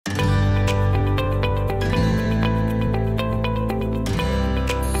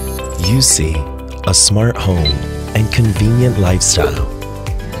You see a smart home and convenient lifestyle,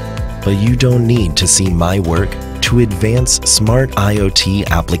 but you don't need to see my work to advance smart IoT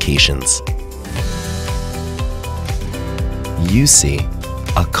applications. You see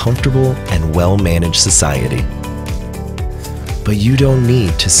a comfortable and well-managed society, but you don't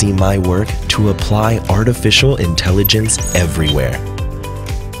need to see my work to apply artificial intelligence everywhere.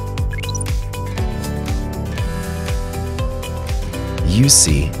 You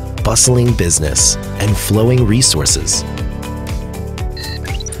see bustling business and flowing resources,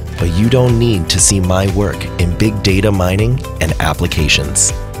 but you don't need to see my work in big data mining and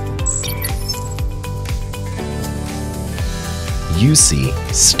applications. You see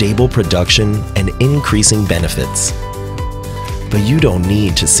stable production and increasing benefits, but you don't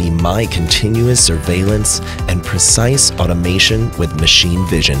need to see my continuous surveillance and precise automation with machine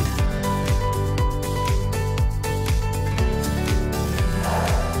vision.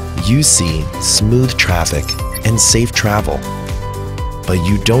 You see smooth traffic and safe travel, but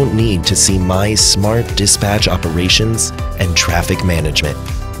you don't need to see my smart dispatch operations and traffic management.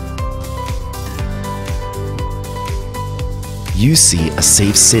 You see a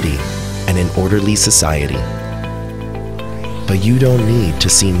safe city and an orderly society, but you don't need to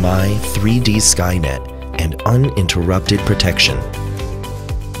see my 3D Skynet and uninterrupted protection.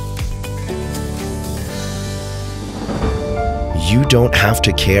 You don't have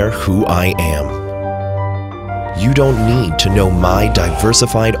to care who I am. You don't need to know my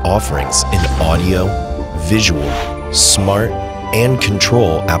diversified offerings in audio, visual, smart, and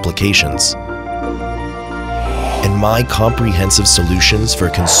control applications, and my comprehensive solutions for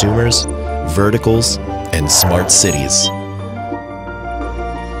consumers, verticals, and smart cities.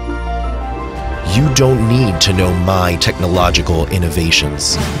 You don't need to know my technological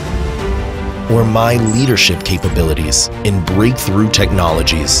innovations or my leadership capabilities in breakthrough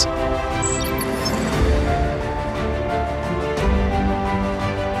technologies.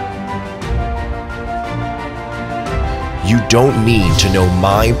 You don't need to know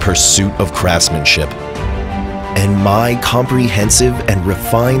my pursuit of craftsmanship and my comprehensive and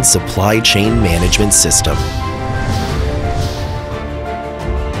refined supply chain management system.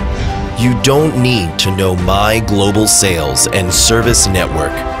 You don't need to know my global sales and service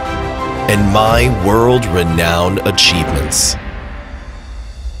network and my world-renowned achievements.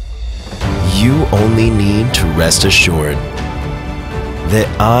 You only need to rest assured that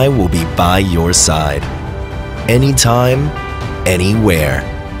I will be by your side, anytime, anywhere.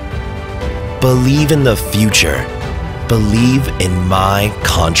 Believe in the future. Believe in my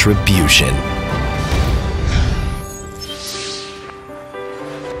contribution.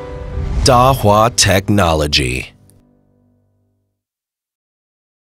 Dahua Technology.